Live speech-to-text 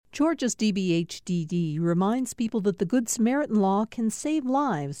Georgia's DBHDD reminds people that the Good Samaritan Law can save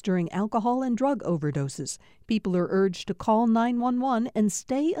lives during alcohol and drug overdoses. People are urged to call 911 and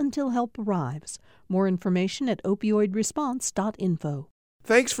stay until help arrives. More information at opioidresponse.info.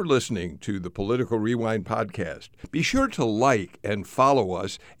 Thanks for listening to the Political Rewind podcast. Be sure to like and follow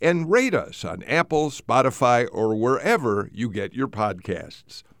us and rate us on Apple, Spotify, or wherever you get your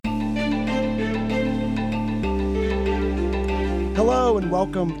podcasts. Hello and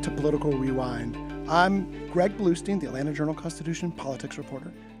welcome to Political Rewind. I'm Greg Bluestein, the Atlanta Journal-Constitution politics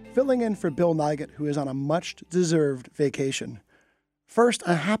reporter, filling in for Bill Nigut, who is on a much-deserved vacation. First,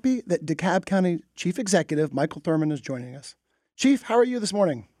 I'm happy that DeKalb County Chief Executive Michael Thurmond is joining us. Chief, how are you this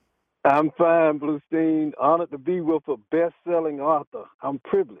morning? I'm fine, Bluestein. Honored to be with a best-selling author. I'm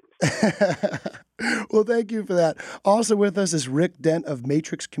privileged. Well, thank you for that. Also with us is Rick Dent of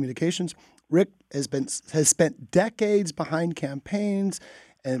Matrix Communications. Rick has spent decades behind campaigns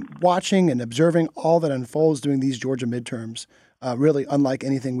and watching and observing all that unfolds during these Georgia midterms. Really unlike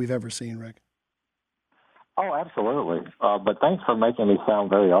anything we've ever seen, Rick. Oh, absolutely. But thanks for making me sound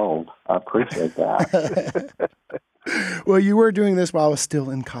very old. I appreciate that. Well, you were doing this while I was still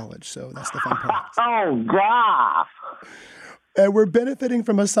in college, so that's the fun part. Oh, gosh. And we're benefiting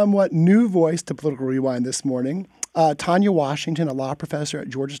from a somewhat new voice to Political Rewind this morning. Tanya Washington, a law professor at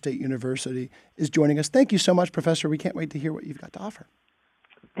Georgia State University, is joining us. Thank you so much, Professor. We can't wait to hear what you've got to offer.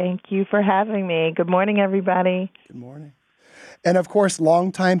 Thank you for having me. Good morning, everybody. Good morning. And, of course,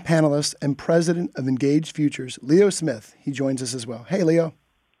 longtime panelist and president of Engaged Futures, Leo Smith. He joins us as well. Hey, Leo.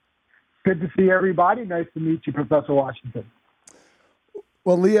 Good to see everybody. Nice to meet you, Professor Washington.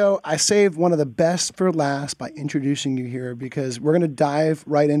 Well, Leo, I saved one of the best for last by introducing you here because we're going to dive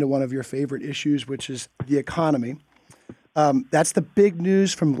right into one of your favorite issues, which is the economy. That's the big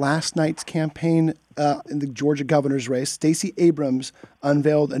news from last night's campaign in the Georgia governor's race. Stacey Abrams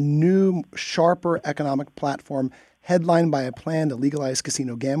unveiled a new, sharper economic platform headlined by a plan to legalize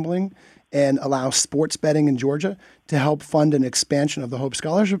casino gambling and allow sports betting in Georgia to help fund an expansion of the Hope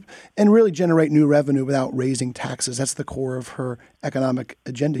Scholarship and really generate new revenue without raising taxes. That's the core of her economic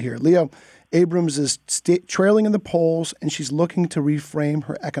agenda here. Leo, Abrams is trailing in the polls, and she's looking to reframe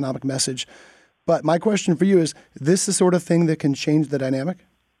her economic message. But my question for you is this the sort of thing that can change the dynamic?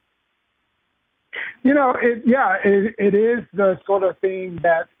 You know, it is the sort of thing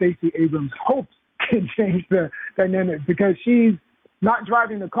that Stacey Abrams hopes can change the dynamic because she's not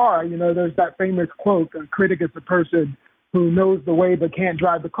driving the car. You know, there's that famous quote, a critic is a person who knows the way but can't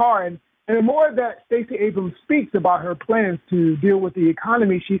drive the car. And the more that Stacey Abrams speaks about her plans to deal with the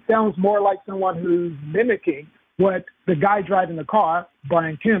economy, she sounds more like someone who's mimicking what the guy driving the car,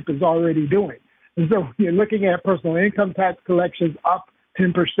 Brian Kemp, is already doing. And so you're looking at personal income tax collections up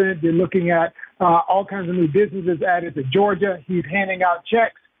 10%. You're looking at all kinds of new businesses added to Georgia. He's handing out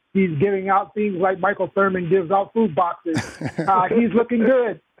checks. He's giving out things like Michael Thurmond gives out food boxes. He's looking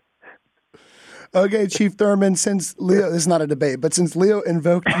good. Okay, Chief Thurmond, since Leo, this is not a debate, but since Leo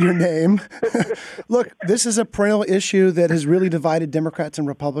invoked your name, look, this is a perennial issue that has really divided Democrats and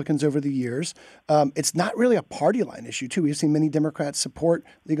Republicans over the years. It's not really a party line issue, too. We've seen many Democrats support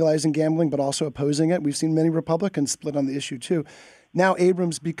legalizing gambling, but also opposing it. We've seen many Republicans split on the issue, too. Now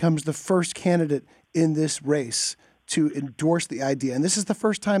Abrams becomes the first candidate in this race to endorse the idea. And this is the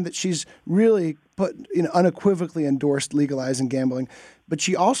first time that she's really unequivocally endorsed legalizing gambling. But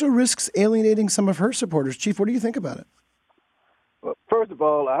she also risks alienating some of her supporters. Chief, what do you think about it? Well, first of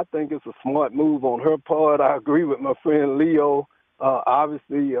all, I think it's a smart move on her part. I agree with my friend Leo.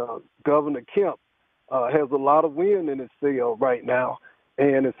 Obviously, Governor Kemp has a lot of wind in his sail right now.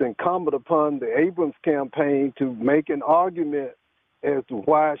 And it's incumbent upon the Abrams campaign to make an argument as to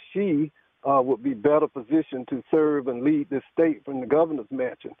why she would be better positioned to serve and lead this state from the governor's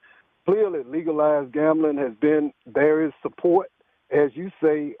mansion. Clearly, legalized gambling has been, there is support, as you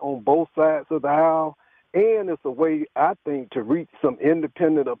say, on both sides of the aisle, and it's a way, I think, to reach some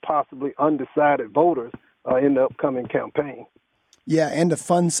independent or possibly undecided voters in the upcoming campaign. Yeah, and to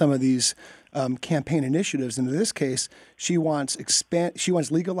fund some of these campaign initiatives. And in this case, she wants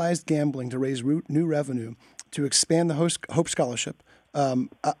legalized gambling to raise new revenue, to expand the Hope Scholarship,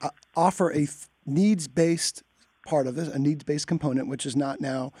 offer a needs-based part of this, a needs-based component, which is not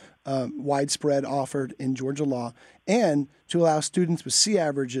now widespread offered in Georgia law, and to allow students with C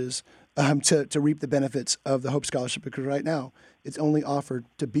averages to reap the benefits of the Hope Scholarship, because right now it's only offered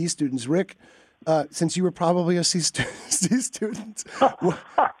to B students. Rick, since you were probably a C student,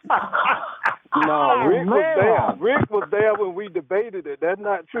 No, Rick was there. Rick was there when we debated it. That's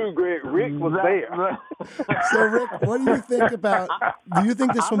not true, Greg. Rick was there. So, Rick, what do you think about? Do you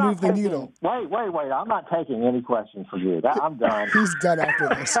think this will move the needle? Wait. I'm not taking any questions from you. I'm done. He's done after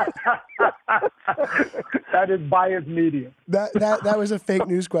this. That is biased media. That was a fake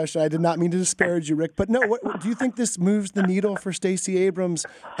news question. I did not mean to disparage you, Rick. But no, do you think this moves the needle for Stacey Abrams?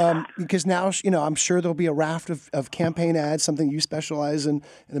 Because now, I'm sure there'll be a raft of campaign ads, something you specialize in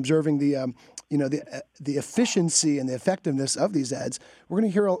observing the efficiency and the effectiveness of these ads. We're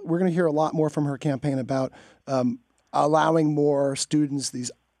going to hear a lot more from her campaign about allowing more students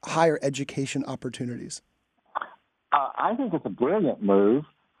these higher education opportunities. I think it's a brilliant move.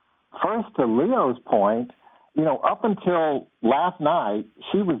 First, to Leo's point, up until last night,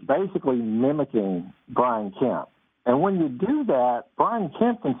 she was basically mimicking Brian Kemp. And when you do that, Brian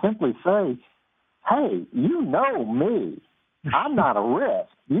Kemp can simply say, hey, you know me. I'm not a risk.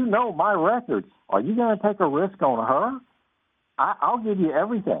 You know my record. Are you going to take a risk on her? I'll give you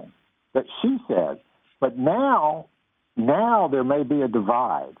everything that she said. But now there may be a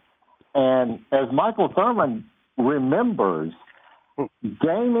divide. And as Michael Thurman remembers,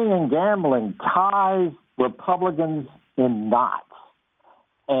 gaming and gambling ties Republicans in knots.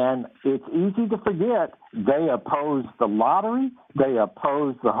 And it's easy to forget they opposed the lottery, they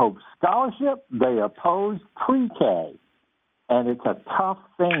opposed the Hope Scholarship, they opposed pre-K. And it's a tough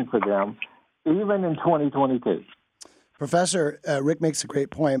thing for them, even in 2022. Professor, Rick makes a great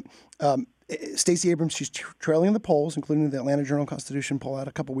point. Stacey Abrams, she's trailing in the polls, including the Atlanta Journal-Constitution poll out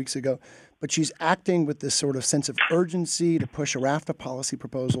a couple weeks ago, but she's acting with this sort of sense of urgency to push a raft of policy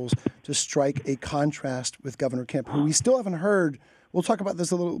proposals to strike a contrast with Governor Kemp, who we still haven't heard. We'll talk about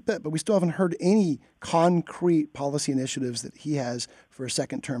this a little bit, but we still haven't heard any concrete policy initiatives that he has for a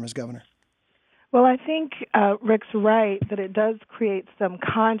second term as governor. Well, I think Rick's right that it does create some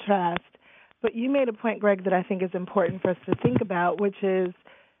contrast, but you made a point, Greg, that I think is important for us to think about, which is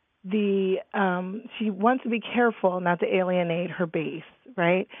she wants to be careful not to alienate her base,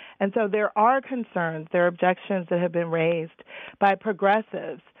 right? And so there are concerns, there are objections that have been raised by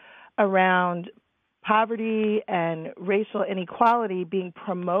progressives around poverty and racial inequality being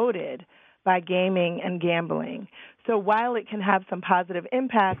promoted by gaming and gambling. So while it can have some positive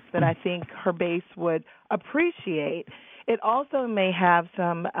impacts that I think her base would appreciate, it also may have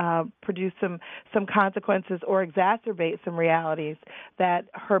produce some consequences or exacerbate some realities that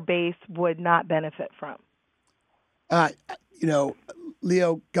her base would not benefit from.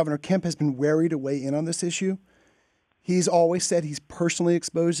 Leo, Governor Kemp has been wary to weigh in on this issue. He's always said he's personally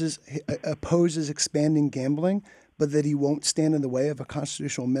opposes expanding gambling, but that he won't stand in the way of a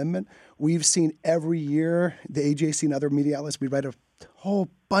constitutional amendment. We've seen every year, the AJC and other media outlets, we write a whole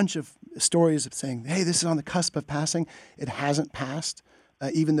bunch of stories of saying, hey, this is on the cusp of passing. It hasn't passed,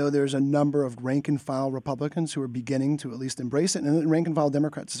 even though there's a number of rank-and-file Republicans who are beginning to at least embrace it, and rank-and-file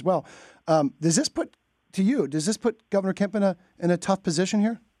Democrats as well. Does this put Governor Kemp in a tough position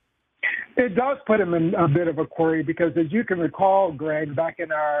here? It does put him in a bit of a query because, as you can recall, Greg, back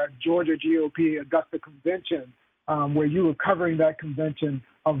in our Georgia GOP Augusta convention, where you were covering that convention,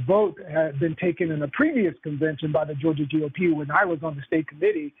 a vote had been taken in a previous convention by the Georgia GOP when I was on the state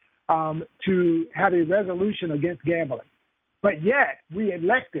committee to have a resolution against gambling. But yet we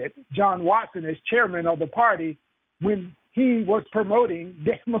elected John Watson as chairman of the party when he was promoting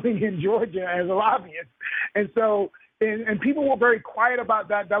gambling in Georgia as a lobbyist. And so and people were very quiet about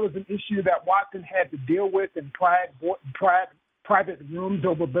that. That was an issue that Watson had to deal with in private rooms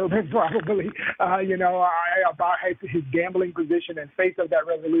over buildings, probably, about his gambling position in face of that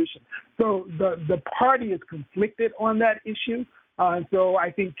resolution. So the party is conflicted on that issue. And so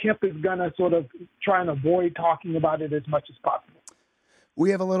I think Kemp is going to sort of try and avoid talking about it as much as possible.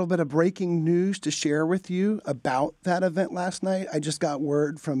 We have a little bit of breaking news to share with you about that event last night. I just got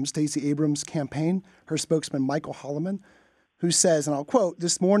word from Stacey Abrams' campaign, her spokesman, Michael Holloman, who says, and I'll quote,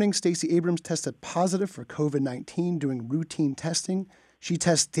 "This morning, Stacey Abrams tested positive for COVID-19 doing routine testing. She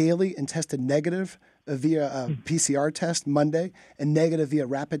tests daily and tested negative via a PCR test Monday and negative via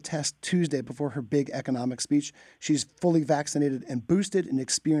rapid test Tuesday before her big economic speech. She's fully vaccinated and boosted and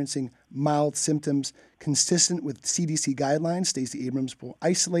experiencing mild symptoms consistent with CDC guidelines. Stacey Abrams will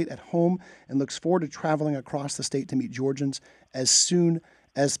isolate at home and looks forward to traveling across the state to meet Georgians as soon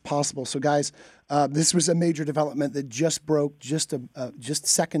as possible." So, guys, this was a major development that just broke just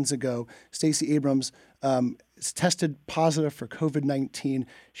seconds ago. Stacey Abrams tested positive for COVID-19.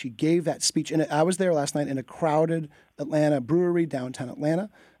 She gave that speech, and I was there last night in a crowded Atlanta brewery, downtown Atlanta.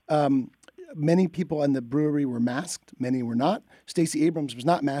 many people in the brewery were masked. Many were not. Stacey Abrams was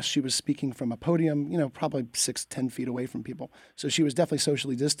not masked. She was speaking from a podium, probably 10 feet away from people. So she was definitely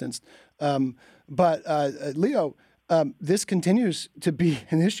socially distanced. But Leo, this continues to be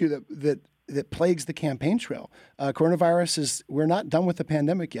an issue that plagues the campaign trail. Coronavirus we're not done with the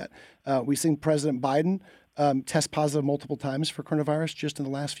pandemic yet. We've seen President Biden test positive multiple times for coronavirus just in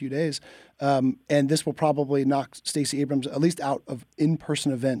the last few days. And this will probably knock Stacey Abrams at least out of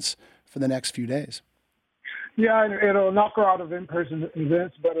in-person events for the next few days. Yeah, and it'll knock her out of in-person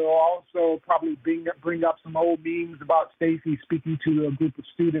events, but it'll also probably bring up some old memes about Stacey speaking to a group of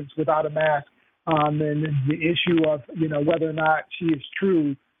students without a mask, and the issue of whether or not she is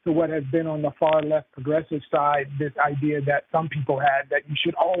true to what has been on the far left progressive side, this idea that some people had that you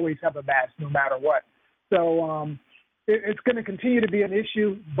should always have a mask no matter what. So it's going to continue to be an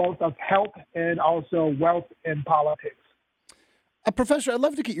issue both of health and also wealth in politics. Professor, I'd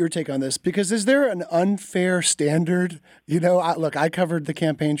love to get your take on this, because is there an unfair standard? I covered the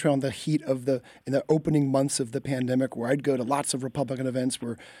campaign trail in the heat of in the opening months of the pandemic, where I'd go to lots of Republican events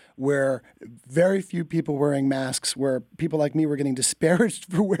where very few people wearing masks, where people like me were getting disparaged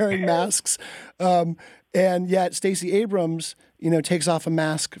for wearing masks. And yet Stacey Abrams, takes off a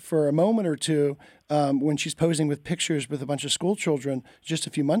mask for a moment or two when she's posing with pictures with a bunch of school children just a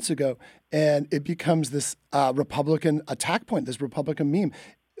few months ago, and it becomes this Republican attack point, this Republican meme.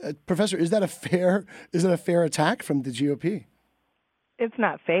 Professor, is that a fair attack from the GOP? It's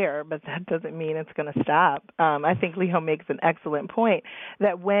not fair, but that doesn't mean it's going to stop. I think Leo makes an excellent point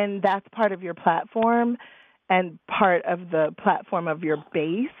that when that's part of your platform and part of the platform of your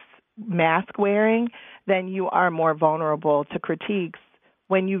base, mask wearing, then you are more vulnerable to critiques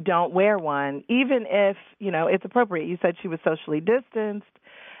when you don't wear one, even if, it's appropriate. You said she was socially distanced,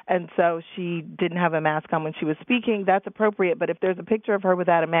 and so she didn't have a mask on when she was speaking. That's appropriate, but if there's a picture of her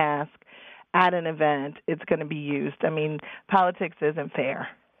without a mask at an event, it's going to be used. I mean, politics isn't fair.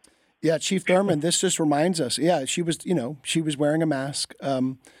 Yeah, Chief Thurman, this just reminds us. Yeah, she was wearing a mask.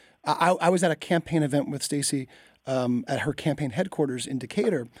 I was at a campaign event with Stacey at her campaign headquarters in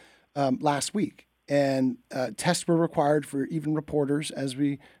Decatur last week, and tests were required for even reporters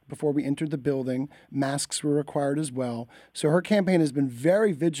before we entered the building. Masks were required as well. So her campaign has been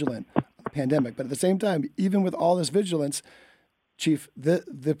very vigilant on the pandemic. But at the same time, even with all this vigilance, Chief,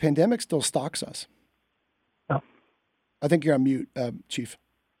 the pandemic still stalks us. Oh. I think you're on mute, Chief.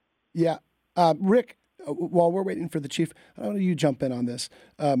 Yeah. Rick, while we're waiting for the Chief, I don't know, you jump in on this.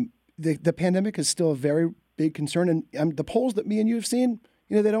 The pandemic is still a very big concern. And the polls that me and you have seen,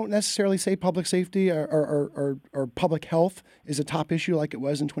 they don't necessarily say public safety or public health is a top issue like it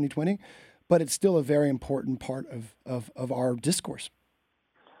was in 2020, but it's still a very important part of our discourse.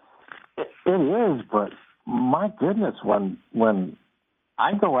 It is, but my goodness, when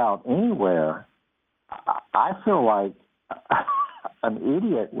I go out anywhere, I feel like an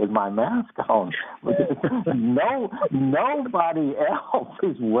idiot with my mask on. Nobody else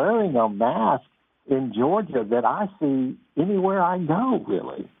is wearing a mask in Georgia that I see anywhere I go,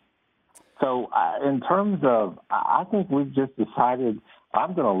 really. So in terms of, I think we've just decided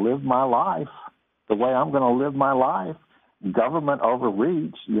I'm going to live my life the way I'm going to live my life. Government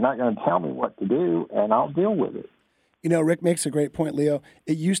overreach, you're not going to tell me what to do, and I'll deal with it. Rick makes a great point, Leo.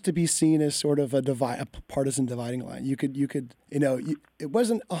 It used to be seen as sort of a partisan dividing line. You could, it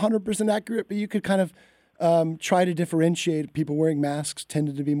wasn't 100% accurate, but you could kind of try to differentiate. People wearing masks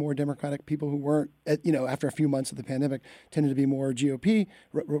tended to be more Democratic. People who weren't, after a few months of the pandemic, tended to be more GOP,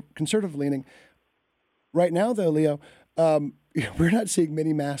 conservative leaning. Right now, though, Leo, we're not seeing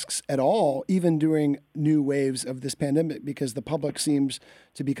many masks at all, even during new waves of this pandemic, because the public seems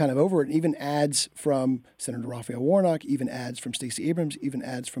to be kind of over it. Even ads from Senator Raphael Warnock, even ads from Stacey Abrams, even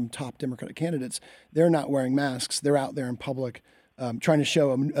ads from top Democratic candidates, they're not wearing masks. They're out there in public trying to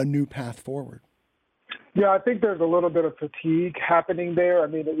show a new path forward. Yeah, I think there's a little bit of fatigue happening there. I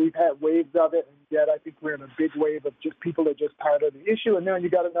mean, we've had waves of it, and yet I think we're in a big wave of just people are just tired of the issue. And then you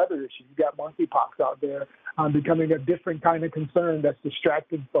got another issue. You got monkeypox out there becoming a different kind of concern that's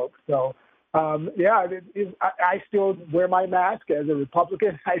distracting folks. So, I still wear my mask as a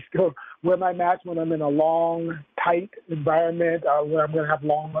Republican. I still wear my mask when I'm in a long, tight environment where I'm going to have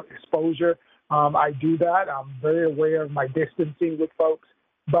long exposure. I do that. I'm very aware of my distancing with folks.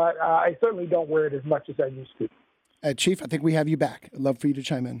 But I certainly don't wear it as much as I used to. Chief, I think we have you back. I'd love for you to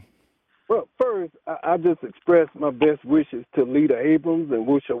chime in. Well, first, I just express my best wishes to Leader Abrams and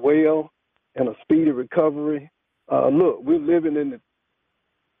wish her well and a speedy recovery. Look, we're living in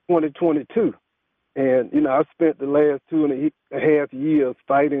 2022, and, I spent the last 2.5 years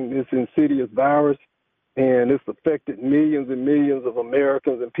fighting this insidious virus, and it's affected millions and millions of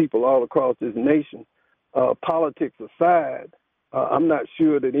Americans and people all across this nation. Politics aside, I'm not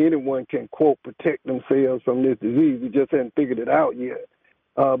sure that anyone can, quote, protect themselves from this disease. We just haven't figured it out yet.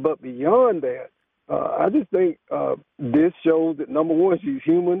 But beyond that, I just think this shows that, number one, she's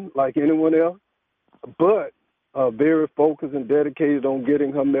human like anyone else, but very focused and dedicated on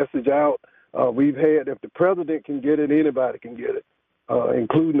getting her message out. We've had, if the president can get it, anybody can get it,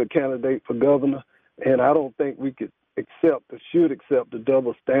 including the candidate for governor. And I don't think we could accept or should accept the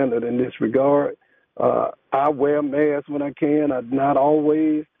double standard in this regard. I wear masks when I can, not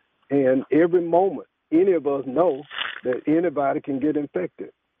always, and every moment, any of us know that anybody can get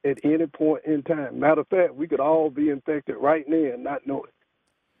infected at any point in time. Matter of fact, we could all be infected right now and not know it.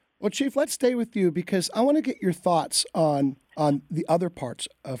 Well, Chief, let's stay with you because I want to get your thoughts on the other parts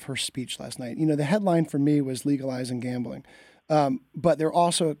of her speech last night. You know, the headline for me was legalizing gambling, but there are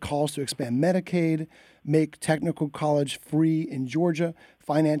also calls to expand Medicaid, make technical college free in Georgia,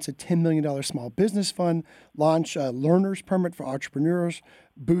 finance a $10 million small business fund, launch a learner's permit for entrepreneurs,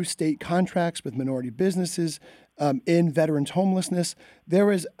 boost state contracts with minority businesses, end veterans homelessness.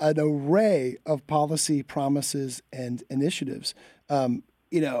 There is an array of policy promises and initiatives. There's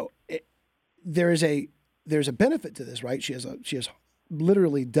a benefit to this, right? She has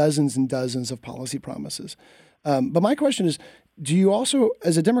literally dozens and dozens of policy promises. But my question is, do you also,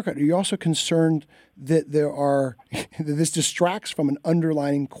 as a Democrat, are you also concerned that that this distracts from an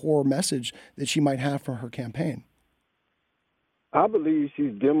underlying core message that she might have for her campaign? I believe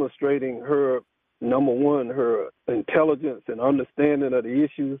she's demonstrating her, number one, her intelligence and understanding of the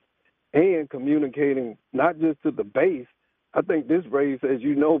issues and communicating not just to the base. I think this race, as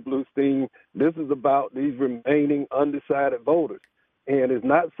you know, Bluestein, this is about these remaining undecided voters. And it's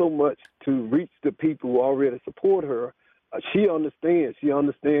not so much to reach the people who already support her. She understands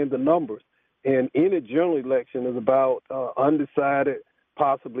the numbers. And any general election is about undecided,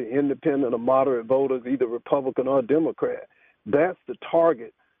 possibly independent or moderate voters, either Republican or Democrat. That's the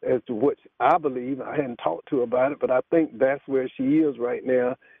target as to which I believe, I hadn't talked to her about it, but I think that's where she is right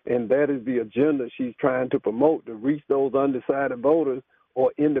now, and that is the agenda she's trying to promote, to reach those undecided voters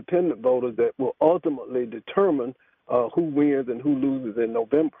or independent voters that will ultimately determine who wins and who loses in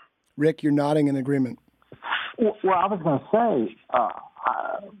November. Rick, you're nodding in agreement. Well, I was going to say,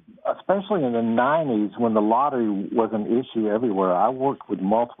 especially in the 90s when the lottery was an issue everywhere, I worked with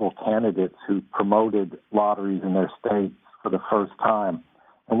multiple candidates who promoted lotteries in their states for the first time.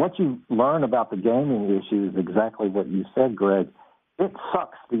 And what you learn about the gaming issue is exactly what you said, Greg. It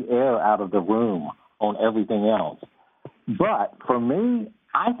sucks the air out of the room on everything else. But for me,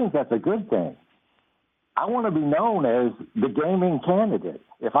 I think that's a good thing. I want to be known as the gaming candidate.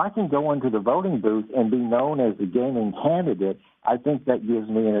 If I can go into the voting booth and be known as the gaming candidate, I think that gives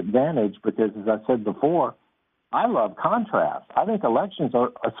me an advantage because, as I said before, I love contrast. I think elections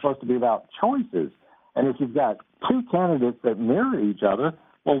are supposed to be about choices. And if you've got two candidates that mirror each other,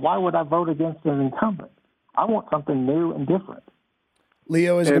 well, why would I vote against an incumbent? I want something new and different.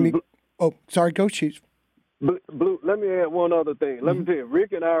 Leo is going to be... Oh, sorry, go, Chief. Blue, let me add one other thing. Let me tell you,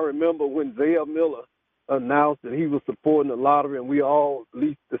 Rick and I remember when Zell Miller announced that he was supporting the lottery, and we all, at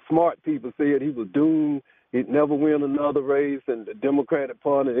least the smart people, said he was doomed. He'd never win another race, and the Democratic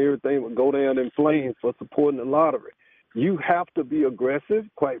Party and everything would go down in flames for supporting the lottery. You have to be aggressive,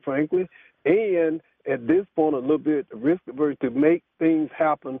 quite frankly, and at this point a little bit risk-averse to make things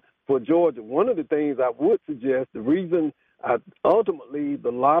happen for Georgia. One of the things I would suggest, the reason ultimately the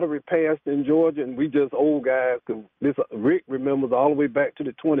lottery passed in Georgia, and we just old guys, because this Rick remembers all the way back to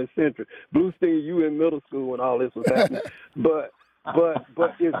the 20th century. Bluestein, you in middle school when all this was happening. but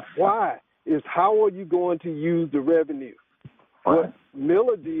it's why? It's how are you going to use the revenue? What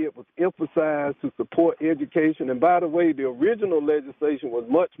Miller did was emphasize to support education. And by the way, the original legislation was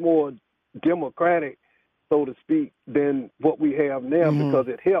much more democratic, so to speak, than what we have now because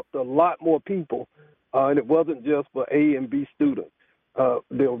it helped a lot more people. And it wasn't just for A and B students. The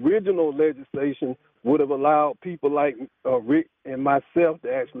original legislation would have allowed people like Rick and myself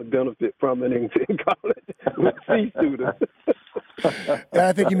to actually benefit from it in college with C students.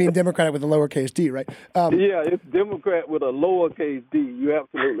 I think you mean Democratic with a lowercase d, right? Yeah, it's Democrat with a lowercase d. You're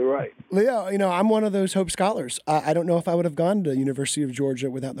absolutely right. Leo, I'm one of those Hope Scholars. I don't know if I would have gone to University of Georgia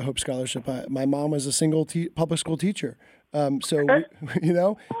without the Hope Scholarship. My mom was a single public school teacher. It's one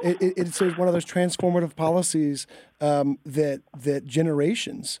of those transformative policies that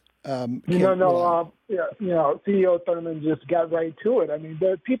generations CEO Thurman just got right to it. I mean,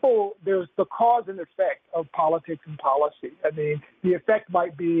 there's the cause and effect of politics and policy. I mean, the effect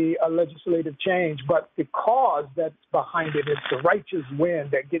might be a legislative change, but the cause that's behind it is the righteous win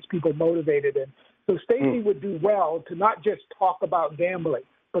that gets people motivated. And so Stacey would do well to not just talk about gambling,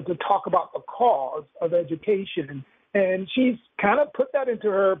 but to talk about the cause of education. And she's kind of put that into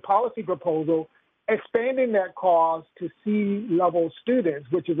her policy proposal, expanding that cause to C-level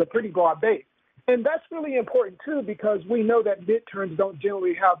students, which is a pretty broad base. And that's really important, too, because we know that midterms don't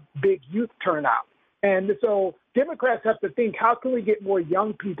generally have big youth turnout. And so Democrats have to think, how can we get more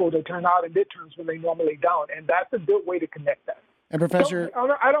young people to turn out in midterms when they normally don't? And that's a good way to connect that. And Professor,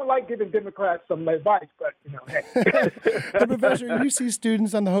 I don't like giving Democrats some advice, but hey. And Professor, you see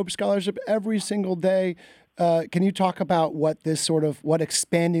students on the Hope Scholarship every single day. Can you talk about what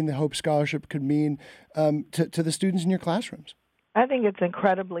expanding the Hope Scholarship could mean to the students in your classrooms? I think it's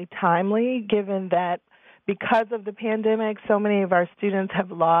incredibly timely, given that because of the pandemic, so many of our students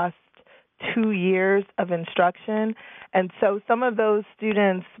have lost 2 years of instruction. And so some of those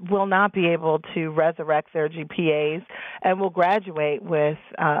students will not be able to resurrect their GPAs and will graduate with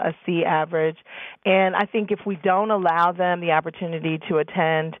a C average. And I think if we don't allow them the opportunity to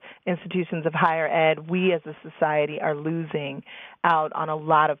attend institutions of higher ed, we as a society are losing out on a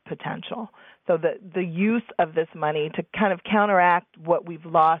lot of potential. So the use of this money to kind of counteract what we've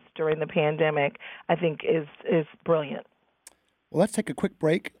lost during the pandemic, I think is brilliant. Well, let's take a quick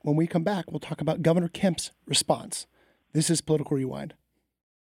break. When we come back, we'll talk about Governor Kemp's response. This is Political Rewind.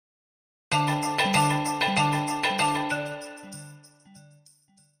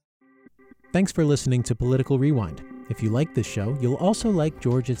 Thanks for listening to Political Rewind. If you like this show, you'll also like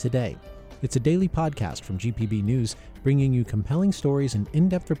Georgia Today. It's a daily podcast from GPB News, bringing you compelling stories and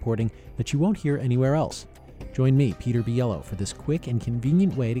in-depth reporting that you won't hear anywhere else. Join me, Peter Biello, for this quick and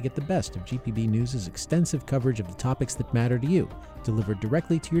convenient way to get the best of GPB News' extensive coverage of the topics that matter to you, delivered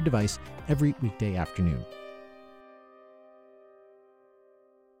directly to your device every weekday afternoon.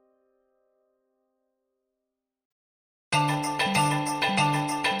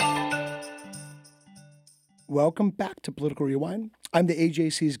 Welcome back to Political Rewind. I'm the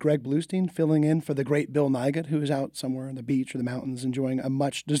AJC's Greg Bluestein, filling in for the great Bill Nigut, who is out somewhere on the beach or the mountains enjoying a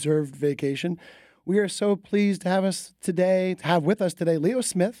much-deserved vacation. We are so pleased to have with us today Leo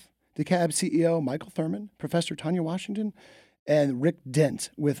Smith, DeKalb CEO Michael Thurman, Professor Tanya Washington, and Rick Dent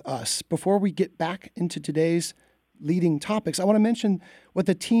with us. Before we get back into today's leading topics, I want to mention what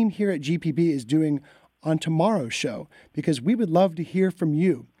the team here at GPB is doing on tomorrow's show, because we would love to hear from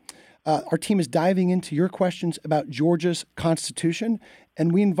you. Our team is diving into your questions about Georgia's Constitution,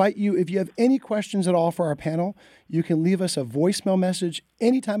 and we invite you, if you have any questions at all for our panel, you can leave us a voicemail message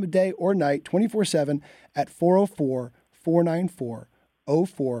any time of day or night, 24/7, at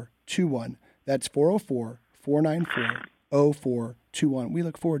 404-494-0421. That's 404-494-0421. We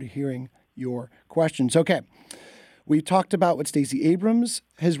look forward to hearing your questions. Okay. We talked about what Stacey Abrams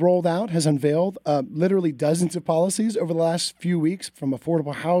has rolled out, has unveiled, literally dozens of policies over the last few weeks, from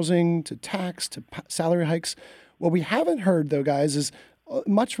affordable housing to tax to salary hikes. What we haven't heard, though, guys, is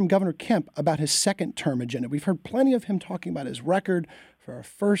much from Governor Kemp about his second term agenda. We've heard plenty of him talking about his record for our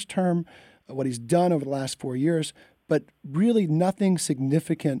first term, what he's done over the last 4 years, but really nothing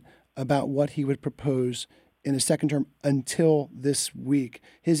significant about what he would propose in his second term until this week.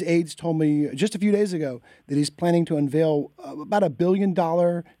 His aides told me just a few days ago that he's planning to unveil about $1 billion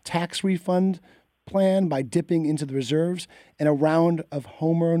tax refund plan by dipping into the reserves and a round of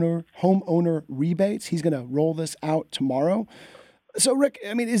homeowner rebates. He's going to roll this out tomorrow. So, Rick,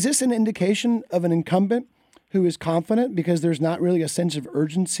 I mean, is this an indication of an incumbent who is confident because there's not really a sense of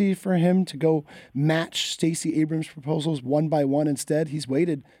urgency for him to go match Stacey Abrams' proposals one by one? Instead, he's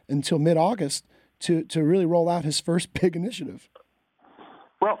waited until mid-August to really roll out his first big initiative.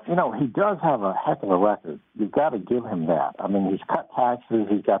 Well, you know, he does have a heck of a record. You've got to give him that. I mean, he's cut taxes.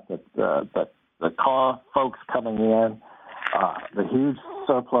 He's got the car folks coming in, the huge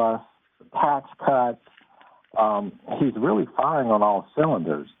surplus, the tax cuts. He's really firing on all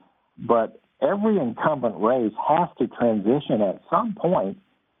cylinders. But every incumbent race has to transition at some point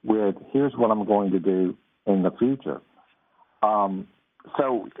with, here's what I'm going to do in the future.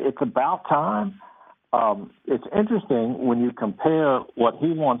 So it's about time. It's interesting when you compare what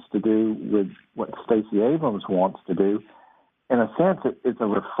he wants to do with what Stacey Abrams wants to do. In a sense, it's a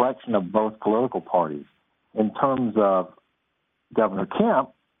reflection of both political parties. In terms of Governor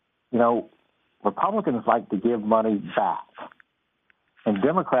Kemp, you know, Republicans like to give money back, and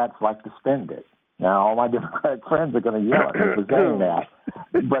Democrats like to spend it. Now, all my Democratic friends are going to yell at me for saying that,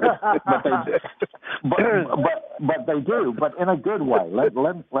 but they do, but in a good way.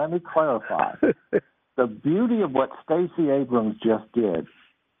 Let me clarify. The beauty of what Stacey Abrams just did,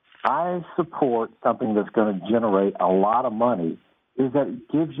 I support something that's going to generate a lot of money, is that it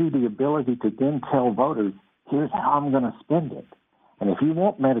gives you the ability to then tell voters, here's how I'm going to spend it. And if you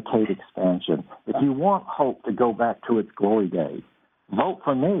want Medicaid expansion, if you want hope to go back to its glory days, vote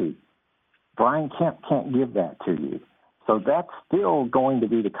for me. Brian Kemp can't give that to you. So that's still going to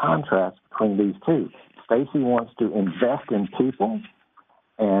be the contrast between these two. Stacey wants to invest in people,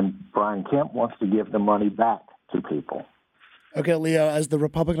 and Brian Kemp wants to give the money back to people. Okay, Leo, as the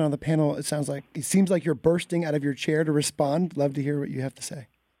Republican on the panel, it seems like you're bursting out of your chair to respond. Love to hear what you have to say.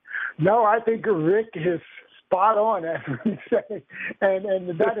 No, I think Rick is spot on, as we say,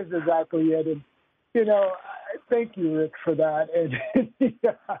 and that is exactly it. And thank you, Rick, for that. And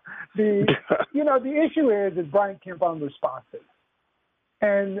the issue is Brian Kemp unresponsive,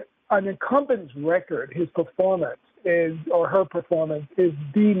 and an incumbent's record, his performance her performance is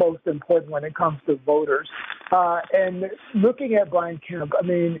the most important when it comes to voters. And looking at Brian Kemp, I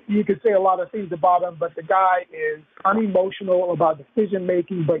mean, you could say a lot of things about him, but the guy is unemotional about decision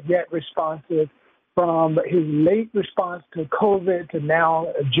making, but yet responsive. From his late response to COVID to now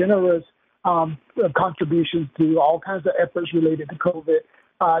generous contributions to all kinds of efforts related to COVID,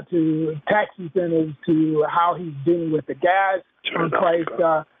 to tax incentives, to how he's dealing with the gas price.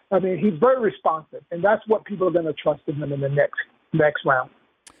 I mean, he's very responsive, and that's what people are going to trust in him in the next round.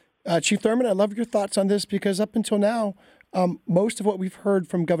 Chief Thurman, I love your thoughts on this because up until now, most of what we've heard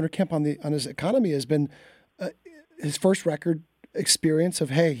from Governor Kemp on his economy has been his first record experience of,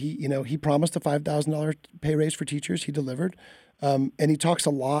 hey, he promised a $5,000 pay raise for teachers. He delivered. And he talks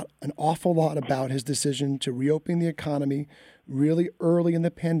an awful lot about his decision to reopen the economy really early in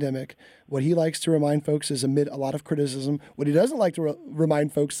the pandemic. What he likes to remind folks is, amid a lot of criticism, what he doesn't like to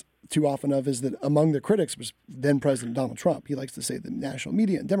remind folks too often of is that among the critics was then President Donald Trump. He likes to say the national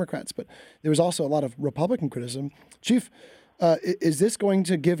media and Democrats, but there was also a lot of Republican criticism. Chief, is this going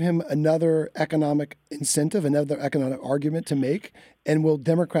to give him another economic incentive, another economic argument to make? And will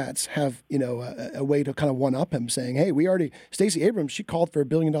Democrats have, a way to kind of one-up him, saying, hey, Stacey Abrams, she called for $1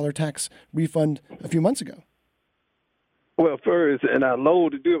 billion tax refund a few months ago? Well, first, and I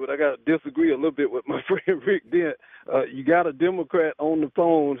loathe to do it, but I got to disagree a little bit with my friend Rick Dent. You got a Democrat on the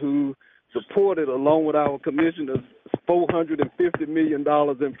phone who supported, along with our commissioners, $450 million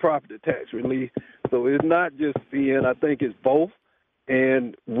in property tax relief. So it's not just spin. I think it's both.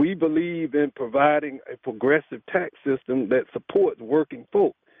 And we believe in providing a progressive tax system that supports working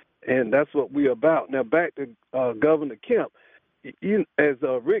folk. And that's what we're about. Now, back to Governor Kemp. As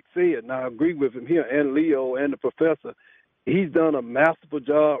Rick said, and I agree with him here, and Leo and the professor, he's done a masterful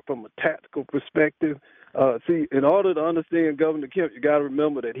job from a tactical perspective. See, in order to understand Governor Kemp, you got to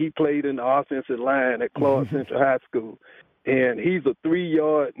remember that he played in the offensive line at Clark Central High School. And he's a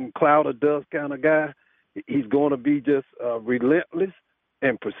 3-yard and cloud of dust kind of guy. He's going to be just relentless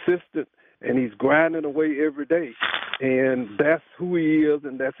and persistent, and he's grinding away every day. And that's who he is,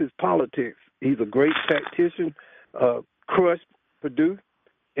 and that's his politics. He's a great tactician, crushed Purdue,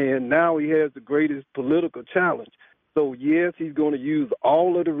 and now he has the greatest political challenge. So, yes, he's going to use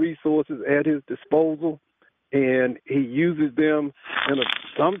all of the resources at his disposal, and he uses them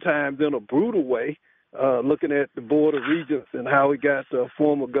sometimes in a brutal way, looking at the Board of Regents and how he got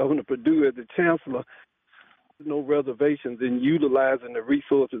former Governor Purdue as the chancellor. No reservations in utilizing the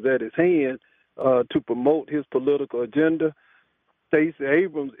resources at his hand to promote his political agenda. Stacey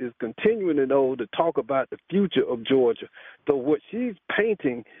Abrams is continuing to talk about the future of Georgia. So what she's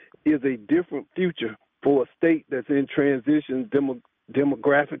painting is a different future for a state that's in transition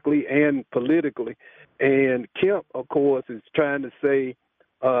demographically and politically. And Kemp, of course, is trying to say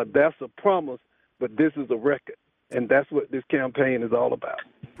that's a promise, but this is a record. And that's what this campaign is all about.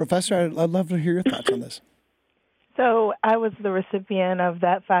 Professor, I'd love to hear your thoughts on this. So I was the recipient of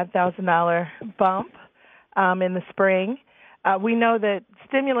that $5,000 bump in the spring. We know that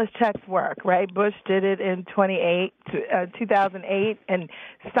stimulus checks work, right? Bush did it in 2008 and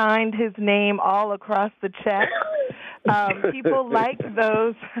signed his name all across the check. People like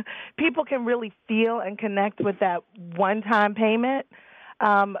those. People can really feel and connect with that one-time payment.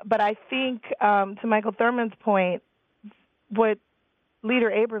 But I think, to Michael Thurman's point, what Leader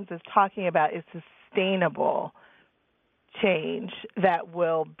Abrams is talking about is sustainable change that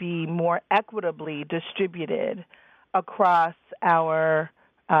will be more equitably distributed across our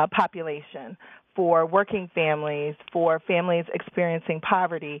population for working families, for families experiencing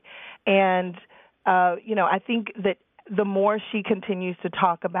poverty. And, I think that the more she continues to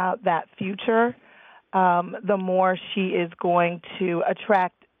talk about that future, the more she is going to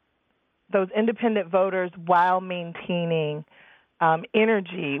attract those independent voters while maintaining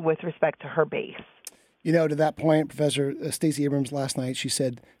energy with respect to her base. You know, to that point, Professor Stacey Abrams last night, she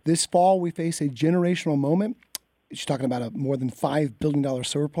said, this fall we face a generational moment. She's talking about a more than $5 billion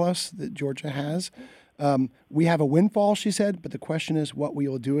surplus that Georgia has. We have a windfall, she said, but the question is what we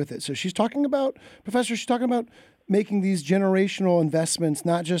will do with it. So she's talking about, Professor, she's talking about making these generational investments,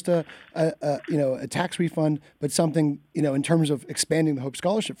 not just a tax refund, but something, in terms of expanding the Hope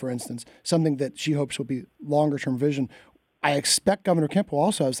Scholarship, for instance, something that she hopes will be longer-term vision. I expect Governor Kemp will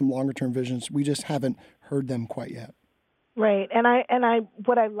also have some longer-term visions. We just haven't heard them quite yet. Right, and I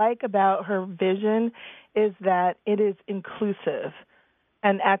what I like about her vision is that it is inclusive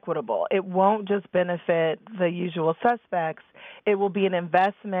and equitable. It won't just benefit the usual suspects. It will be an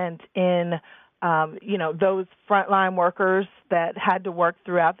investment in, those frontline workers that had to work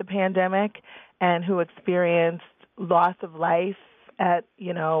throughout the pandemic and who experienced loss of life at,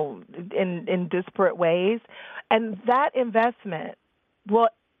 in disparate ways. And that investment will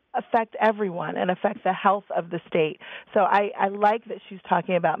affect everyone and affect the health of the state. So I like that she's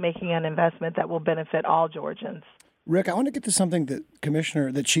talking about making an investment that will benefit all Georgians. Rick, I want to get to something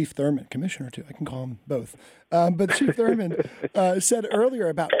that Chief Thurmond, Commissioner too, I can call him both, but Chief Thurmond said earlier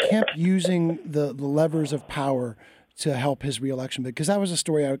about Kemp using the levers of power to help his reelection, because that was a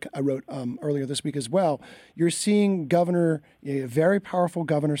story I wrote earlier this week as well. You're seeing a very powerful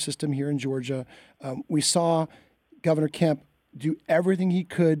governor system here in Georgia. We saw Governor Kemp do everything he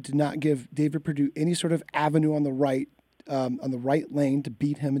could to not give David Perdue any sort of avenue on the right lane to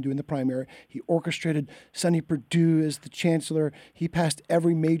beat him and doing the primary. He orchestrated Sonny Perdue as the chancellor. He passed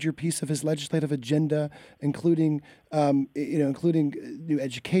every major piece of his legislative agenda, including new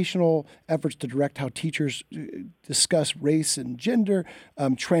educational efforts to direct how teachers discuss race and gender,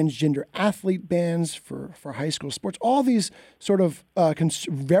 transgender athlete bans for high school sports, all these sort of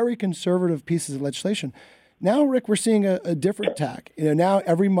very conservative pieces of legislation. Now, Rick, we're seeing a different tack. Now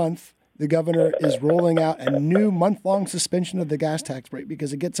every month, the governor is rolling out a new month-long suspension of the gas tax rate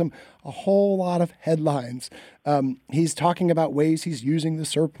because it gets him a whole lot of headlines. He's talking about ways he's using the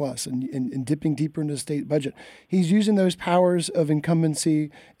surplus and dipping deeper into the state budget. He's using those powers of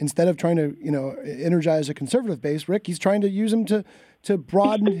incumbency instead of trying to, energize a conservative base. Rick, he's trying to use them to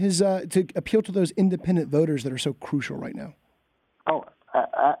broaden his to appeal to those independent voters that are so crucial right now. Oh,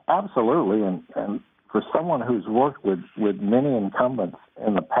 absolutely, and for someone who's worked with many incumbents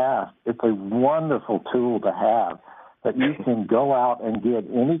in the past, it's a wonderful tool to have, that you can go out and get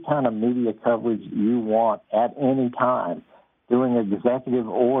any kind of media coverage you want at any time, doing executive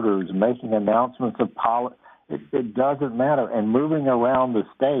orders, making announcements of policy. It doesn't matter. And moving around the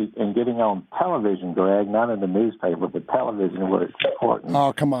state and getting on television, Greg, not in the newspaper, but television where it's important.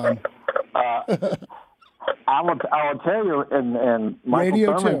 Oh, come on. I will tell you, and Michael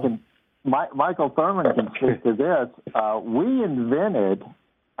Thurmond can... Michael Thurmond can speak to this. We invented,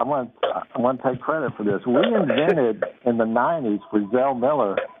 I want to take credit for this, we invented in the 90s for Zell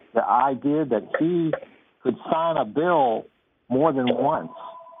Miller the idea that he could sign a bill more than once.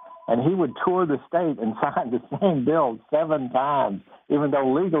 And he would tour the state and sign the same bill 7 times, even though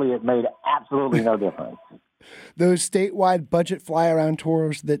legally it made absolutely no difference. Those statewide budget fly-around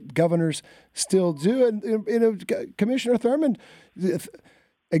tours that governors still do. And Commissioner Thurmond...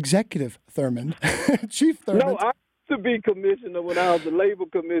 Executive Thurmond, Chief Thurmond. No, I used to be commissioner when I was the labor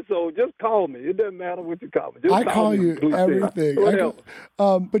commissioner, so just call me. It doesn't matter what you call me. Just I call you everything.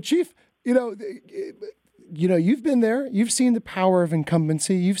 But Chief, you've been there. You've seen the power of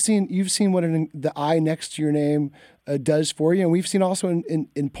incumbency. You've seen what the I next to your name does for you. And we've seen also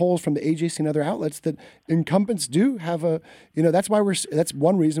in polls from the AJC and other outlets that incumbents do have that's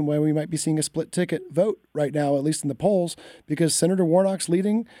one reason why we might be seeing a split ticket vote right now, at least in the polls, because Senator Warnock's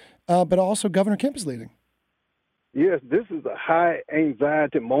leading, but also Governor Kemp is leading. Yes, this is a high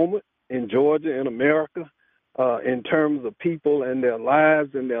anxiety moment in Georgia and America in terms of people and their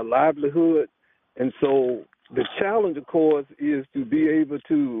lives and their livelihood. And so the challenge, of course, is to be able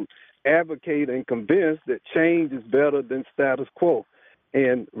to advocate and convince that change is better than status quo.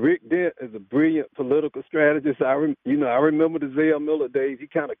 And Rick Dent is a brilliant political strategist. I remember the Zell Miller days. He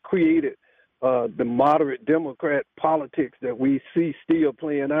kind of created the moderate Democrat politics that we see still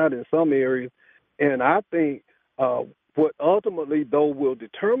playing out in some areas. And I think what ultimately, though, will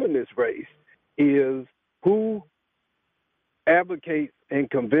determine this race is who advocates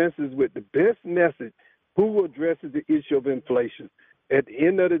and convinces with the best message, who addresses the issue of inflation. At the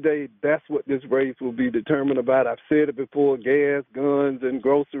end of the day, that's what this race will be determined about. I've said it before, gas, guns, and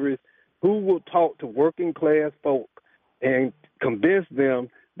groceries. Who will talk to working class folk and convince them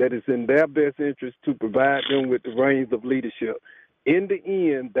that it's in their best interest to provide them with the reins of leadership. In the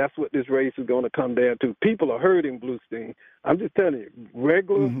end, that's what this race is going to come down to. People are hurting, Bluestein. I'm just telling you,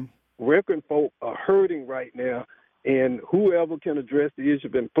 regular working folk are hurting right now, and whoever can address the issue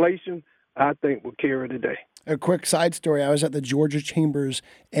of inflation, I think will carry the day. A quick side story. I was at the Georgia Chamber's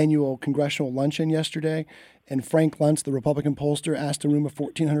annual congressional luncheon yesterday, and Frank Luntz, the Republican pollster, asked a room of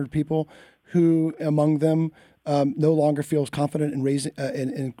 1,400 people who among them no longer feels confident in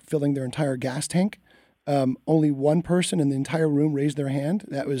in filling their entire gas tank. Only one person in the entire room raised their hand.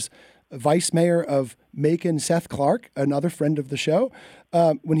 That was Vice Mayor of Macon, Seth Clark, another friend of the show.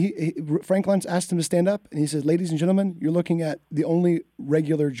 When Frank Luntz asked him to stand up, and he said, "Ladies and gentlemen, you're looking at the only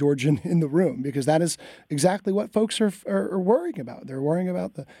regular Georgian in the room," because that is exactly what folks are worrying about. They're worrying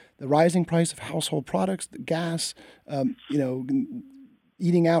about the rising price of household products, the gas,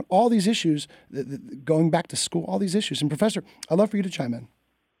 eating out, all these issues, going back to school, all these issues. And Professor, I'd love for you to chime in.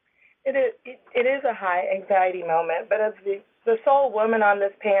 It is a high anxiety moment, but as the sole woman on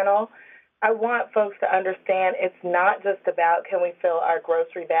this panel, I want folks to understand it's not just about can we fill our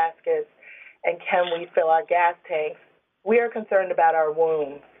grocery baskets and can we fill our gas tanks. We are concerned about our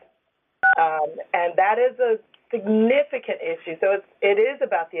wombs, and that is a significant issue. So it is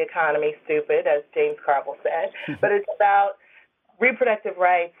about the economy, stupid, as James Carville said, but it's about reproductive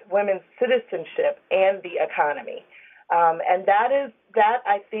rights, women's citizenship, and the economy. And that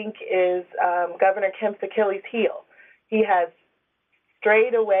I think is Governor Kemp's Achilles heel. He has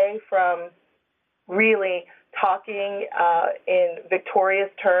strayed away from really talking in victorious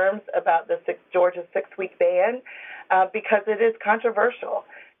terms about the Georgia 6-week ban because it is controversial.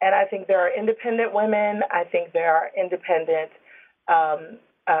 And I think there are independent women. I think there are independent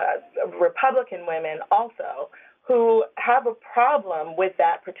Republican women also who have a problem with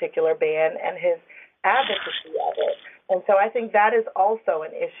that particular ban and his advocacy of it. And so I think that is also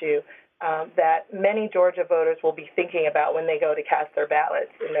an issue that many Georgia voters will be thinking about when they go to cast their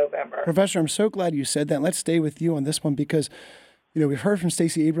ballots in November. Professor, I'm so glad you said that. Let's stay with you on this one because, we've heard from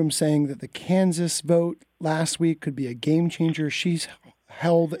Stacey Abrams saying that the Kansas vote last week could be a game changer. She's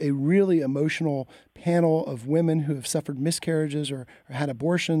held a really emotional panel of women who have suffered miscarriages or had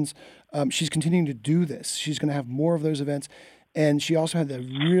abortions. She's continuing to do this. She's going to have more of those events. And she also had the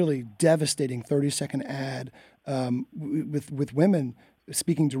really devastating 30-second ad with women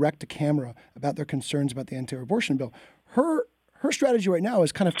speaking direct to camera about their concerns about the anti-abortion bill. Her strategy right now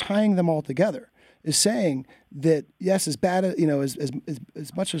is kind of tying them all together, is saying that, yes, as bad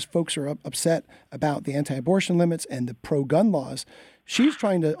as much as folks are upset about the anti-abortion limits and the pro-gun laws, she's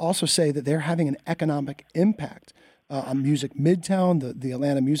trying to also say that they're having an economic impact on Music Midtown, the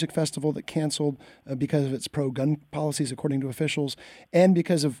Atlanta Music Festival that canceled because of its pro-gun policies, according to officials, and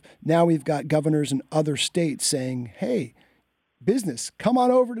because of now we've got governors in other states saying, hey, business, come on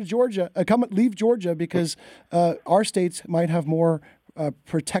over to Georgia, leave Georgia because our states might have more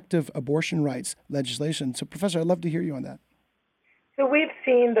protective abortion rights legislation. So, Professor, I'd love to hear you on that. So we've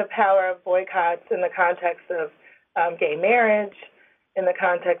seen the power of boycotts in the context of gay marriage, in the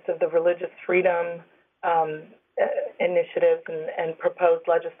context of the religious freedom initiatives and proposed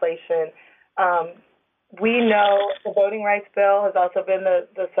legislation. We know the voting rights bill has also been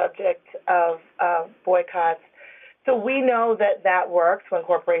the subject of boycotts. So we know that works when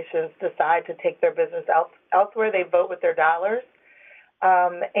corporations decide to take their business elsewhere. They vote with their dollars.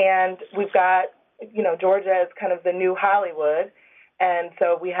 And we've got, Georgia is kind of the new Hollywood. And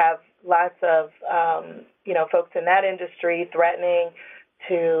so we have lots of, folks in that industry threatening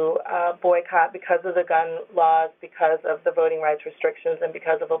to boycott because of the gun laws, because of the voting rights restrictions, and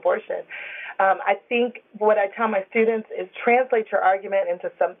because of abortion. I think what I tell my students is translate your argument into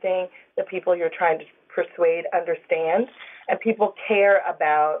something that people you're trying to persuade understand, and people care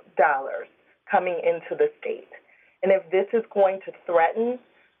about dollars coming into the state. And if this is going to threaten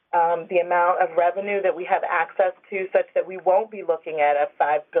the amount of revenue that we have access to, such that we won't be looking at a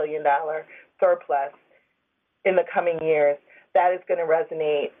 $5 billion surplus in the coming years, that is going to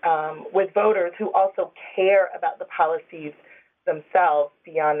resonate with voters who also care about the policies themselves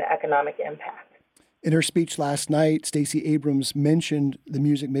beyond the economic impact. In her speech last night, Stacey Abrams mentioned the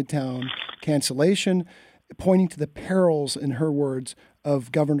Music Midtown cancellation, pointing to the perils, in her words,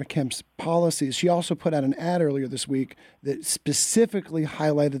 of Governor Kemp's policies. She also put out an ad earlier this week that specifically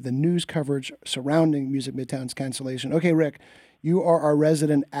highlighted the news coverage surrounding Music Midtown's cancellation. Okay, Rick, you are our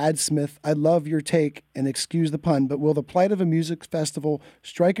resident adsmith. I love your take, and excuse the pun, but will the plight of a music festival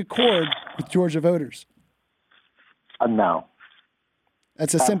strike a chord with Georgia voters? No.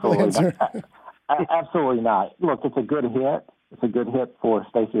 That's a simple answer. Absolutely not. Look, it's a good hit. It's a good hit for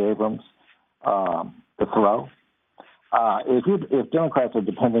Stacey Abrams to throw. if Democrats are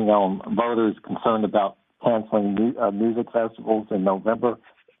depending on voters concerned about canceling music festivals in November,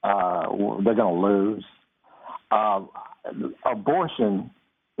 they're going to lose. Abortion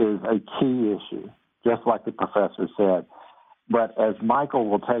is a key issue, just like the professor said. But as Michael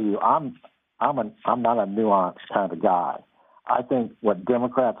will tell you, I'm not a nuanced kind of guy. I think what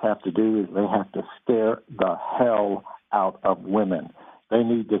Democrats have to do is they have to scare the hell out of women. They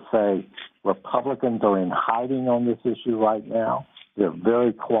need to say Republicans are in hiding on this issue right now. They're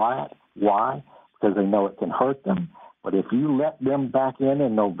very quiet. Why? Because they know it can hurt them. But if you let them back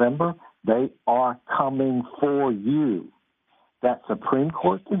in November, they are coming for you. That Supreme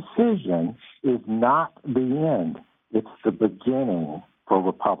Court decision is not the end. It's the beginning for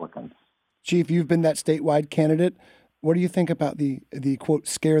Republicans. Chief, you've been that statewide candidate. What do you think about the quote,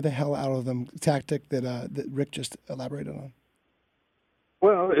 scare the hell out of them tactic that Rick just elaborated on?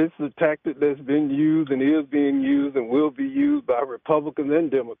 Well, it's a tactic that's been used and is being used and will be used by Republicans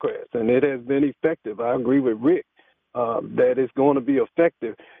and Democrats, and it has been effective. I agree with Rick that it's going to be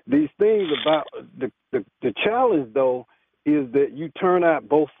effective. These things about the challenge, though, is that you turn out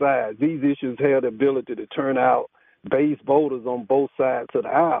both sides. These issues have the ability to turn out base voters on both sides of the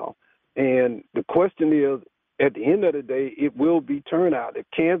aisle. And the question is, at the end of the day, it will be turnout. If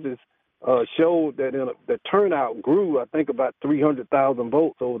Kansas showed that the turnout grew, I think, about 300,000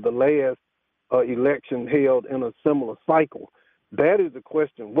 votes over the last election held in a similar cycle. That is the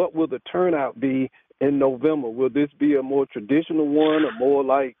question. What will the turnout be in November? Will this be a more traditional one or more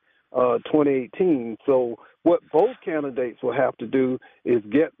like 2018? So what both candidates will have to do is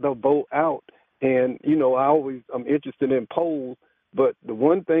get the vote out. And, I'm interested in polls, but the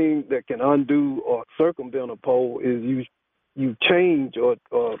one thing that can undo or circumvent a poll is you change or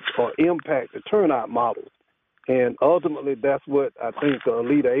impact the turnout models. And ultimately, that's what I think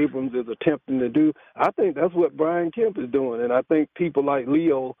Alida Abrams is attempting to do. I think that's what Brian Kemp is doing. And I think people like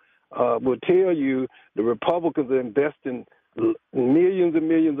Leo will tell you the Republicans are investing millions and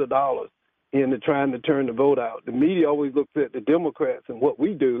millions of dollars into trying to turn the vote out. The media always looks at the Democrats and what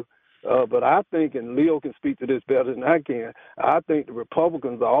we do. But I think, and Leo can speak to this better than I can, I think the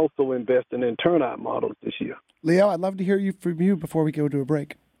Republicans are also investing in turnout models this year. Leo, I'd love to hear from you before we go to a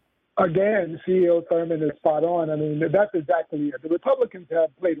break. Again, CEO Thurman is spot on. I mean, that's exactly it. The Republicans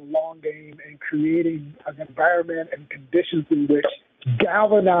have played a long game in creating an environment and conditions in which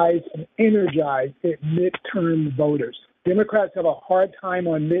galvanize and energize midterm voters. Democrats have a hard time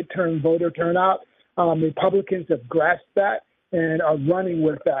on midterm voter turnout. Republicans have grasped that and are running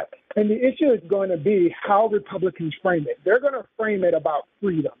with that. And the issue is going to be how Republicans frame it. They're going to frame it about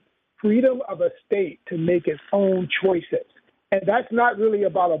freedom of a state to make its own choices. And that's not really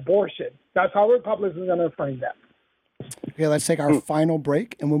about abortion. That's how Republicans are going to frame that. Okay, let's take our final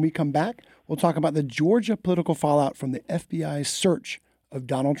break. And when we come back, we'll talk about the Georgia political fallout from the FBI's search of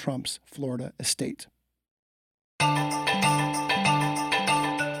Donald Trump's Florida estate.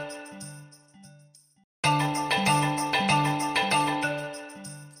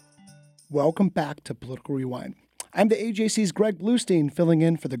 Welcome back to Political Rewind. I'm the AJC's Greg Bluestein, filling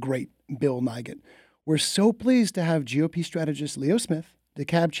in for the great Bill Nigut. We're so pleased to have GOP strategist Leo Smith,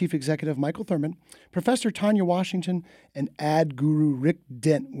 DeKalb Chief Executive Michael Thurman, Professor Tanya Washington, and ad guru Rick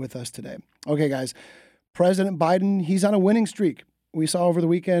Dent with us today. Okay, guys, President Biden, he's on a winning streak. We saw over the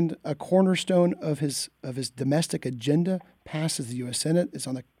weekend a cornerstone of his domestic agenda passes the U.S. Senate. It's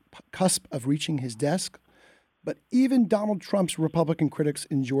on the cusp of reaching his desk. But even Donald Trump's Republican critics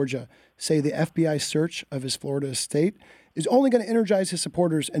in Georgia say the FBI search of his Florida estate is only going to energize his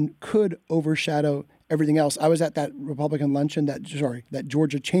supporters and could overshadow everything else. I was at that Republican luncheon, that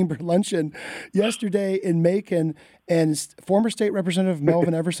Georgia chamber luncheon yesterday in Macon, and former state representative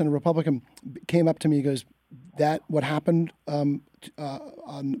Melvin Everson, a Republican, came up to me. He goes, "That what happened on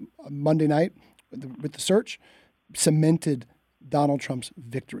Monday night with the search cemented Donald Trump's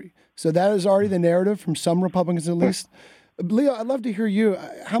victory." So that is already the narrative from some Republicans, at least. Leo, I'd love to hear you.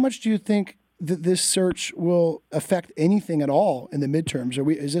 How much do you think that this search will affect anything at all in the midterms?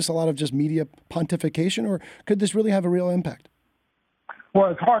 Is this a lot of just media pontification, or could this really have a real impact?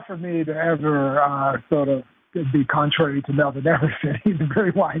 Well, it's hard for me to ever sort of be contrary to Melvin Everson. He's a very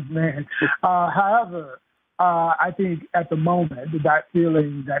wise man. However, I think at the moment that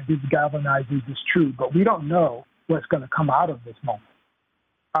feeling that this galvanizes is true, but we don't know what's going to come out of this moment.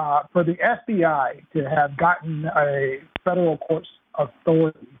 For the FBI to have gotten a federal court's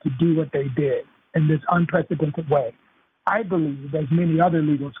authority to do what they did in this unprecedented way, I believe, as many other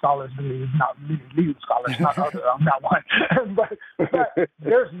legal scholars believe, not many legal scholars, not other, I'm not one, but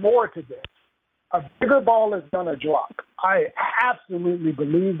there's more to this. A bigger ball is going to drop. I absolutely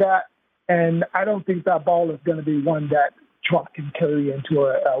believe that. And I don't think that ball is going to be one that Trump can carry into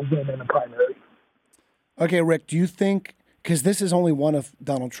a win in a primary. Okay, Rick, do you think, because this is only one of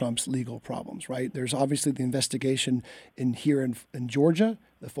Donald Trump's legal problems, right? There's obviously the investigation in Georgia,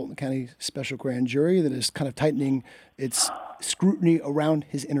 the Fulton County Special Grand Jury that is kind of tightening its scrutiny around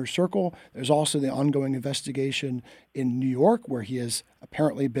his inner circle. There's also the ongoing investigation in New York, where he has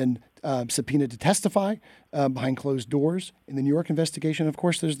apparently been subpoenaed to testify behind closed doors in the New York investigation. Of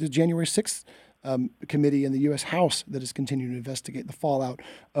course, there's the January 6th committee in the U.S. House that is continuing to investigate the fallout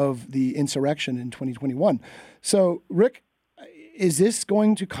of the insurrection in 2021. So, Rick, is this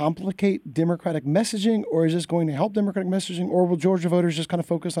going to complicate Democratic messaging, or is this going to help Democratic messaging, or will Georgia voters just kind of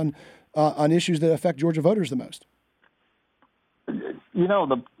focus on issues that affect Georgia voters the most? You know,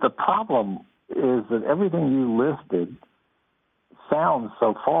 the problem is that everything you listed sounds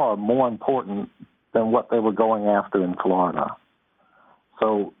so far more important than what they were going after in Florida.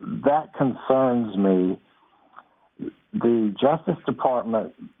 So that concerns me. The Justice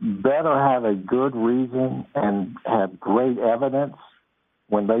Department better have a good reason and have great evidence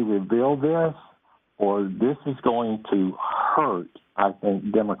when they reveal this, or this is going to hurt, I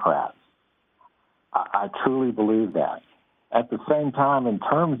think, Democrats. I truly believe that. At the same time, in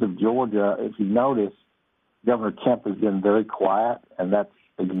terms of Georgia, if you notice, Governor Kemp has been very quiet, and that's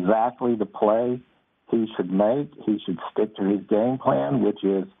exactly the play he should make. He should stick to his game plan, which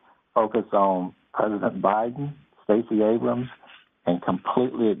is focus on President Biden, Stacey Abrams, and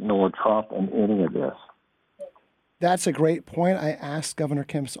completely ignore Trump in any of this. That's a great point. I asked Governor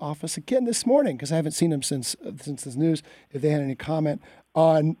Kemp's office again this morning, because I haven't seen him since this news, if they had any comment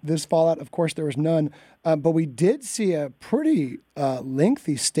on this fallout. Of course, there was none. But we did see a pretty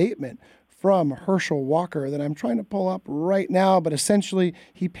lengthy statement from Herschel Walker that I'm trying to pull up right now, but essentially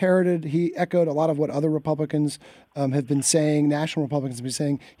he echoed a lot of what other Republicans have been saying, national Republicans have been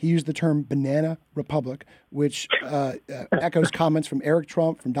saying. He used the term banana republic, which echoes comments from Eric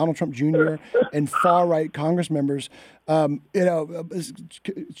Trump, from Donald Trump Jr., and far-right Congress members.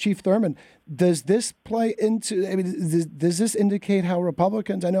 Chief Thurman, does this play into, does this indicate how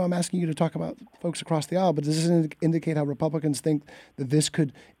Republicans, I know I'm asking you to talk about folks across the aisle, but does this indicate how Republicans think that this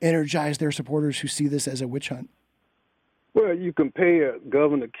could energize their supporters who see this as a witch hunt? Well, you compare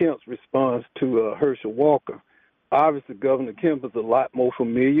Governor Kemp's response to Herschel Walker. Obviously, Governor Kemp is a lot more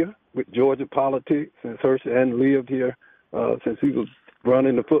familiar with Georgia politics since Herschel hadn't lived here since he was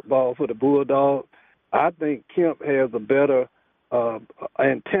running the football for the Bulldogs. I think Kemp has a better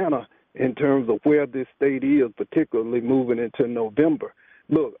antenna in terms of where this state is, particularly moving into November.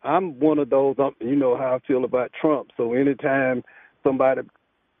 Look, I'm one of those, you know how I feel about Trump, so anytime somebody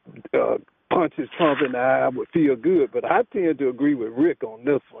punches Trump in the eye, I would feel good. But I tend to agree with Rick on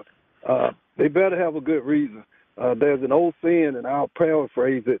this one. They better have a good reason. There's an old saying, and I'll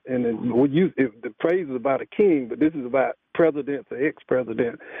paraphrase it, and the praise is about a king, but this is about presidents or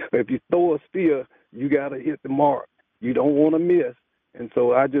ex-presidents. If you throw a spear, you got to hit the mark. You don't want to miss. And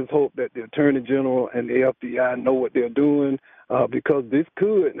so I just hope that the Attorney General and the FBI know what they're doing, because this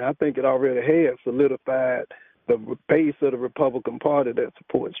could, and I think it already has, solidified the base of the Republican Party that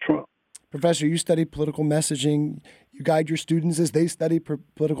supports Trump. Professor, you study political messaging. You guide your students as they study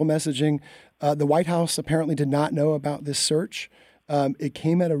political messaging. The White House apparently did not know about this search. It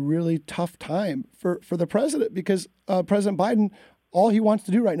came at a really tough time for the president, because President Biden, all he wants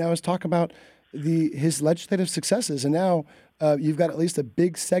to do right now is talk about his legislative successes. And now you've got at least a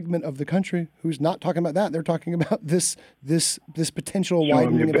big segment of the country who's not talking about that. They're talking about this potential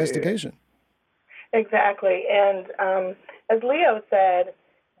widening investigation. Exactly. And as Leo said,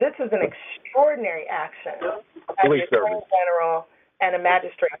 this is an extraordinary action by the Attorney General and a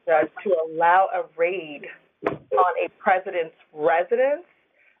magistrate judge to allow a raid on a president's residence.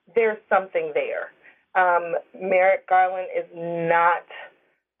 There's something there. Merrick Garland is not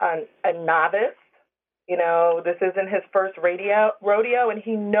a novice. You know, this isn't his first rodeo, and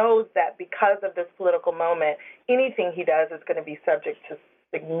he knows that because of this political moment, anything he does is going to be subject to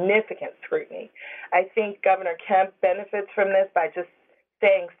significant scrutiny. I think Governor Kemp benefits from this by just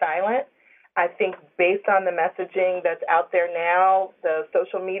staying silent. I think based on the messaging that's out there now, the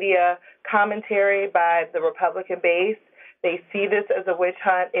social media commentary by the Republican base, they see this as a witch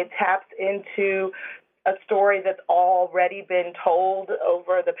hunt. It taps into a story that's already been told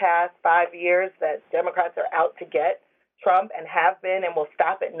over the past 5 years, that Democrats are out to get Trump and have been and will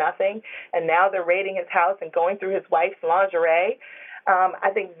stop at nothing. And now they're raiding his house and going through his wife's lingerie.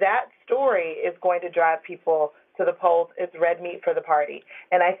 I think that story is going to drive people to the polls. It's red meat for the party.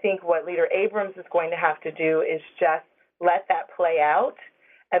 And I think what Leader Abrams is going to have to do is just let that play out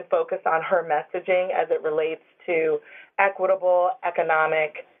and focus on her messaging as it relates to equitable,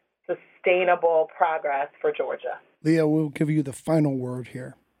 economic, sustainable progress for Georgia. Leo, we'll give you the final word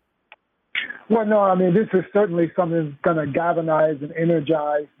here. Well, no, I mean, this is certainly something that's going to galvanize and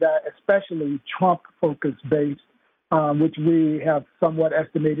energize that, especially Trump-focused base, which we have somewhat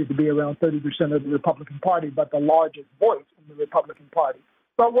estimated to be around 30% of the Republican Party, but the largest voice in the Republican Party.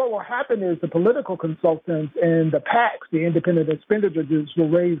 But what will happen is the political consultants and the PACs, the independent expenditure groups, will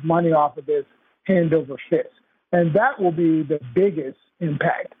raise money off of this hand over fist. And that will be the biggest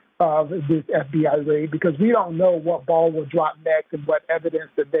impact of this FBI raid, because we don't know what ball will drop next and what evidence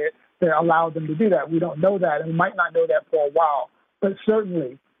that they allowed them to do that. We don't know that, and we might not know that for a while. But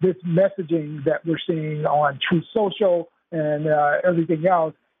certainly this messaging that we're seeing on Truth Social and everything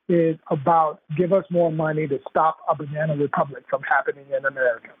else is about give us more money to stop a banana republic from happening in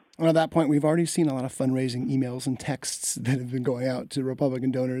America. Well, at that point, we've already seen a lot of fundraising emails and texts that have been going out to Republican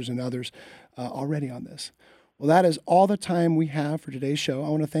donors and others already on this. Well, that is all the time we have for today's show. I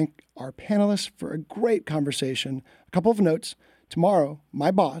want to thank our panelists for a great conversation. A couple of notes. Tomorrow, my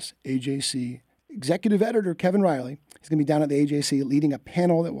boss, AJC Executive Editor Kevin Riley, is going to be down at the AJC leading a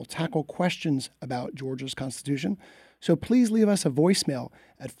panel that will tackle questions about Georgia's Constitution. So please leave us a voicemail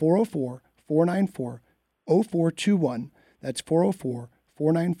at 404-494-0421. That's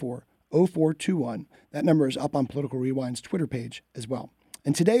 404-494-0421. That number is up on Political Rewind's Twitter page as well.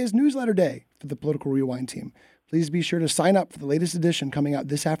 And today is newsletter day for the Political Rewind team. Please be sure to sign up for the latest edition coming out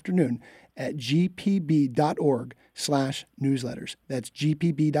this afternoon at gpb.org/newsletters. That's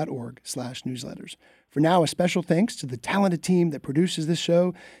gpb.org/newsletters. For now, a special thanks to the talented team that produces this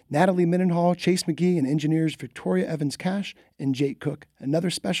show, Natalie Mendenhall, Chase McGee, and engineers Victoria Evans-Cash and Jake Cook. Another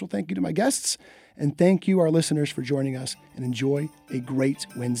special thank you to my guests, and thank you, our listeners, for joining us, and enjoy a great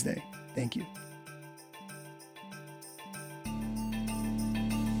Wednesday. Thank you.